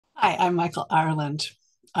Hi, I'm Michael Ireland.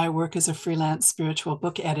 I work as a freelance spiritual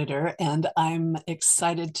book editor, and I'm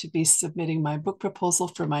excited to be submitting my book proposal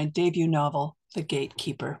for my debut novel, The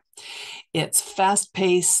Gatekeeper. It's fast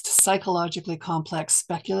paced, psychologically complex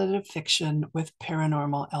speculative fiction with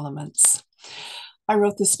paranormal elements. I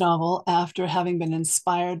wrote this novel after having been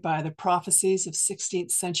inspired by the prophecies of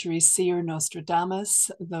 16th century seer Nostradamus,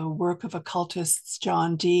 the work of occultists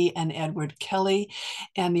John Dee and Edward Kelly,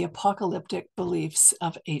 and the apocalyptic beliefs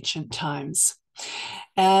of ancient times.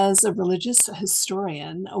 As a religious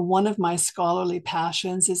historian, one of my scholarly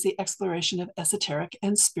passions is the exploration of esoteric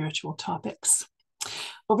and spiritual topics.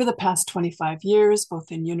 Over the past 25 years,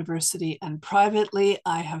 both in university and privately,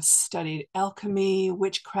 I have studied alchemy,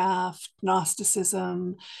 witchcraft,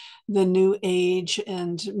 Gnosticism, the New Age,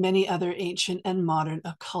 and many other ancient and modern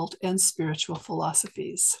occult and spiritual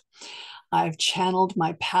philosophies. I've channeled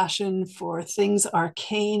my passion for things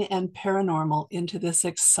arcane and paranormal into this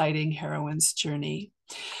exciting heroine's journey.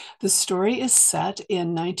 The story is set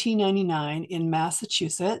in 1999 in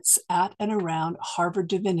Massachusetts at and around Harvard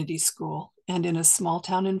Divinity School and in a small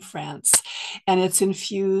town in France. And it's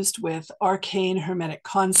infused with arcane hermetic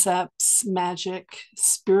concepts, magic,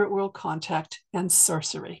 spirit world contact, and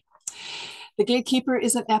sorcery. The Gatekeeper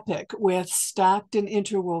is an epic with stacked and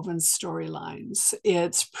interwoven storylines.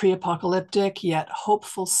 Its pre apocalyptic yet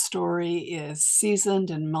hopeful story is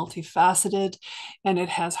seasoned and multifaceted, and it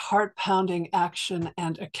has heart pounding action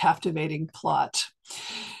and a captivating plot.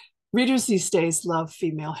 Readers these days love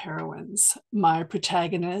female heroines. My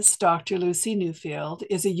protagonist, Dr. Lucy Newfield,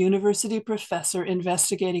 is a university professor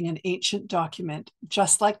investigating an ancient document,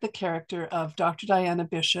 just like the character of Dr. Diana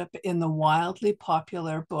Bishop in the wildly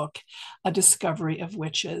popular book, A Discovery of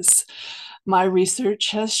Witches. My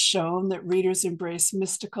research has shown that readers embrace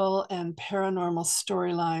mystical and paranormal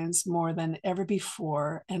storylines more than ever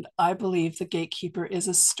before, and I believe The Gatekeeper is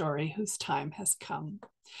a story whose time has come.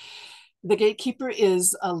 The Gatekeeper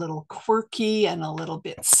is a little quirky and a little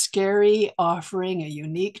bit scary, offering a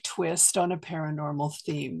unique twist on a paranormal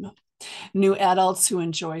theme. New adults who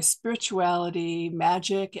enjoy spirituality,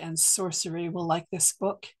 magic, and sorcery will like this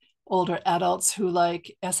book. Older adults who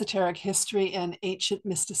like esoteric history and ancient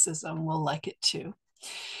mysticism will like it too.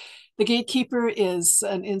 The Gatekeeper is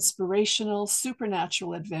an inspirational,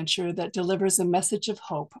 supernatural adventure that delivers a message of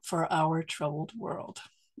hope for our troubled world.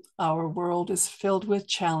 Our world is filled with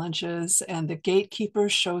challenges, and the Gatekeeper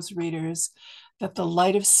shows readers that the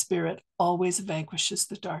light of spirit always vanquishes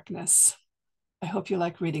the darkness. I hope you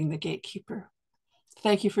like reading The Gatekeeper.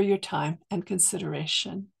 Thank you for your time and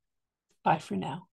consideration. Bye for now.